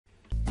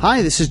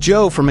Hi, this is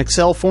Joe from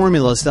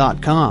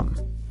ExcelFormulas.com,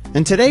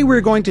 and today we're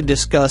going to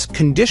discuss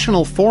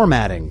conditional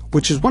formatting,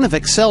 which is one of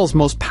Excel's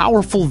most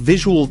powerful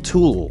visual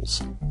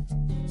tools.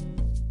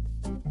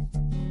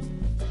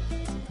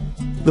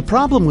 The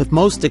problem with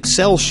most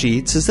Excel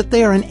sheets is that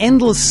they are an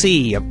endless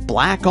sea of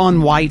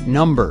black-on-white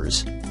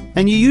numbers,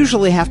 and you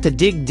usually have to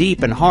dig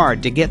deep and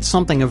hard to get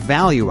something of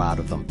value out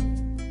of them.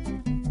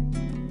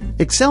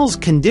 Excel's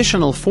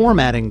conditional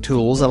formatting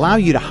tools allow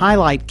you to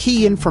highlight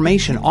key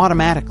information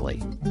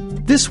automatically.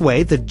 This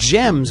way, the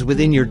gems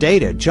within your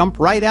data jump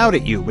right out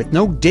at you with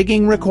no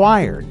digging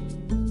required.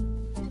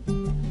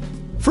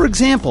 For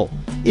example,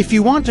 if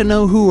you want to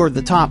know who are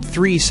the top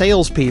 3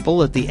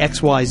 salespeople at the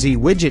XYZ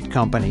widget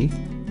company,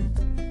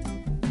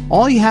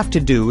 all you have to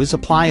do is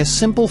apply a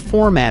simple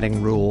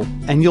formatting rule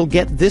and you'll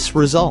get this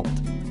result.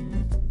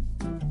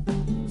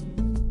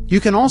 You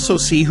can also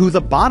see who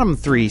the bottom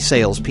 3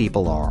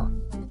 salespeople are.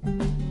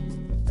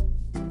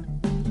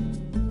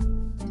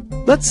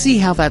 Let's see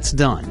how that's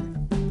done.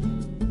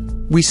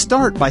 We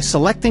start by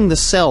selecting the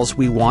cells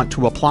we want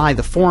to apply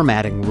the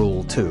formatting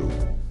rule to.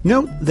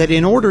 Note that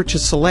in order to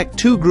select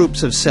 2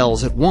 groups of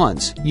cells at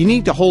once, you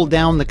need to hold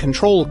down the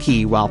Control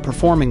key while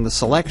performing the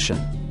selection.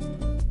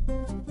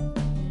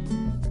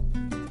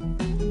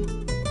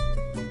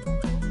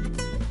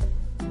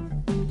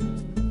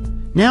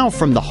 Now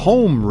from the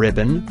Home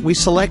ribbon, we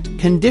select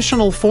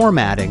Conditional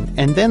Formatting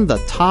and then the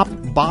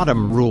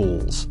Top-Bottom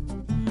rules.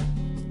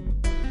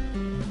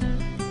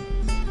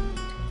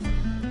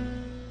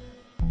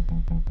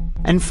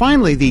 And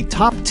finally, the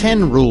Top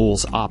 10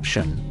 Rules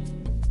option.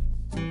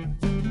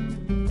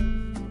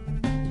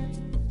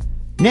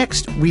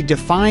 Next, we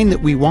define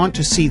that we want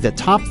to see the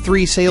top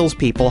 3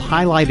 salespeople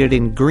highlighted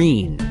in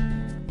green.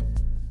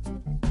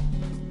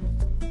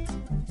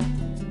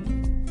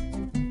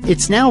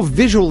 It's now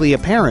visually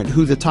apparent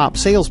who the top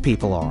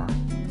salespeople are.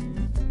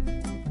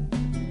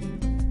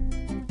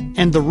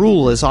 And the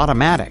rule is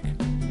automatic.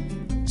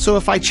 So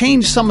if I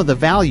change some of the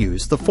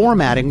values, the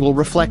formatting will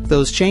reflect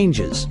those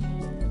changes.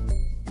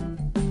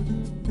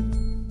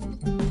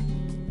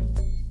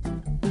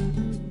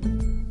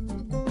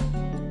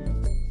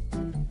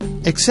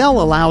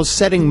 Excel allows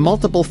setting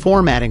multiple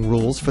formatting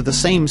rules for the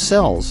same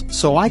cells,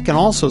 so I can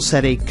also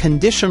set a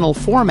conditional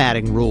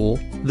formatting rule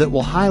that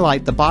will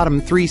highlight the bottom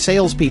 3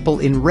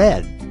 salespeople in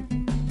red.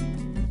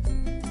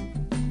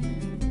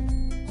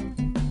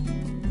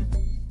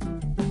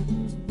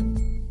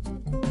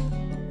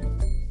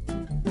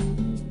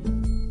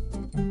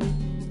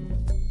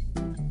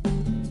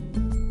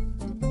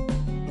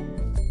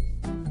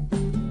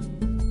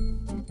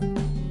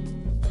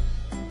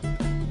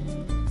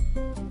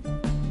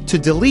 To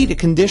delete a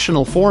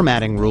conditional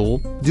formatting rule,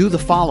 do the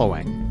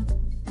following.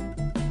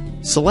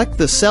 Select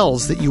the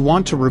cells that you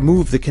want to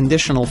remove the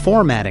conditional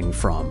formatting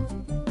from.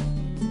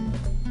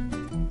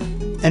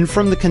 And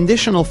from the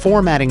conditional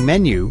formatting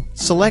menu,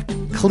 select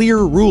Clear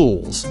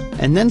Rules,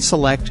 and then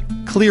select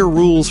Clear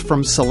Rules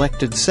from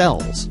Selected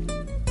Cells.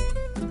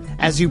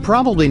 As you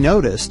probably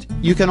noticed,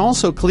 you can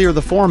also clear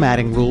the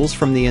formatting rules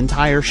from the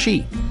entire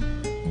sheet.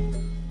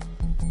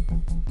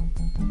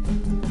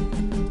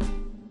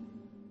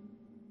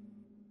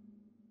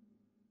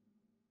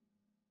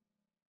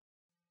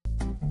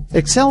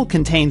 Excel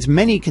contains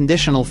many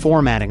conditional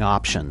formatting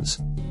options.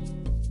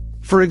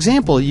 For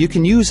example, you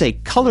can use a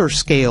color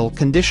scale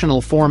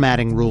conditional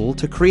formatting rule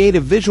to create a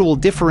visual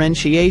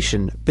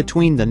differentiation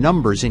between the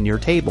numbers in your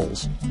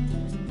tables.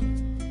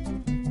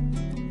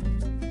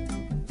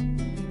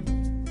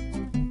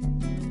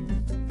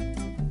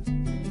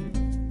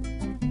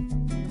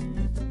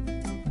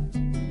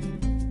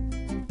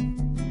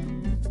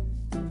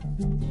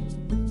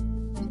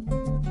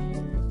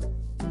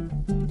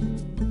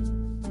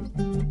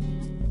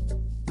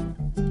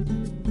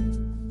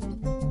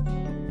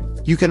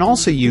 You can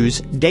also use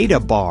data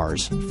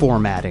bars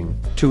formatting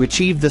to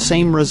achieve the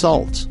same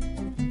results.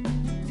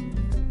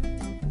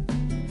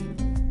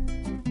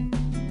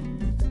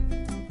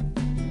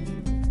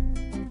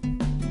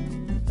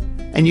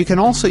 And you can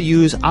also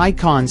use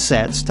icon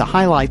sets to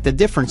highlight the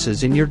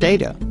differences in your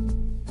data.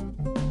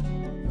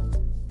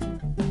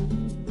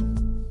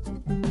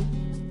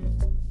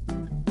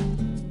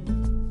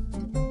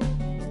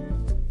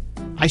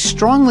 I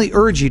strongly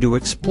urge you to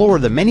explore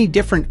the many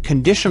different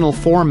conditional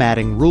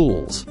formatting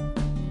rules.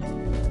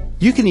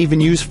 You can even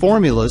use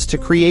formulas to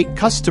create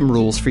custom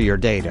rules for your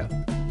data.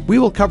 We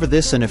will cover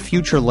this in a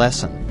future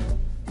lesson.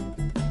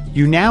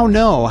 You now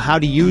know how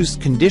to use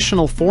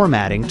conditional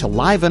formatting to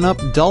liven up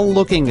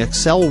dull-looking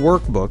Excel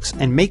workbooks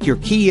and make your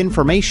key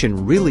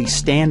information really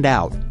stand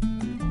out.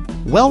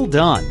 Well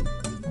done!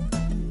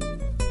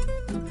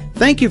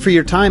 Thank you for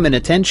your time and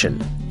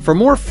attention. For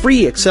more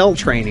free Excel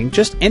training,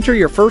 just enter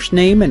your first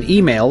name and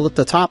email at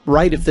the top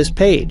right of this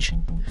page.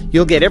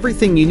 You'll get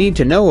everything you need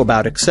to know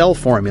about Excel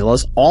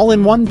formulas all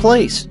in one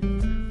place.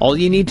 All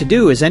you need to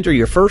do is enter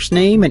your first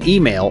name and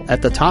email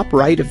at the top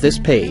right of this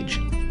page.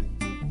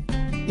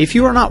 If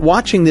you are not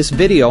watching this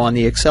video on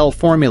the Excel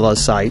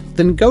Formulas site,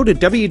 then go to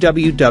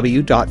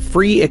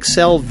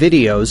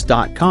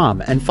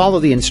www.freeexcelvideos.com and follow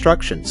the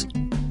instructions.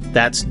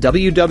 That's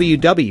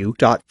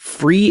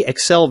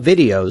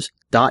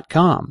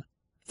www.freeexcelvideos.com.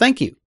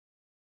 Thank you.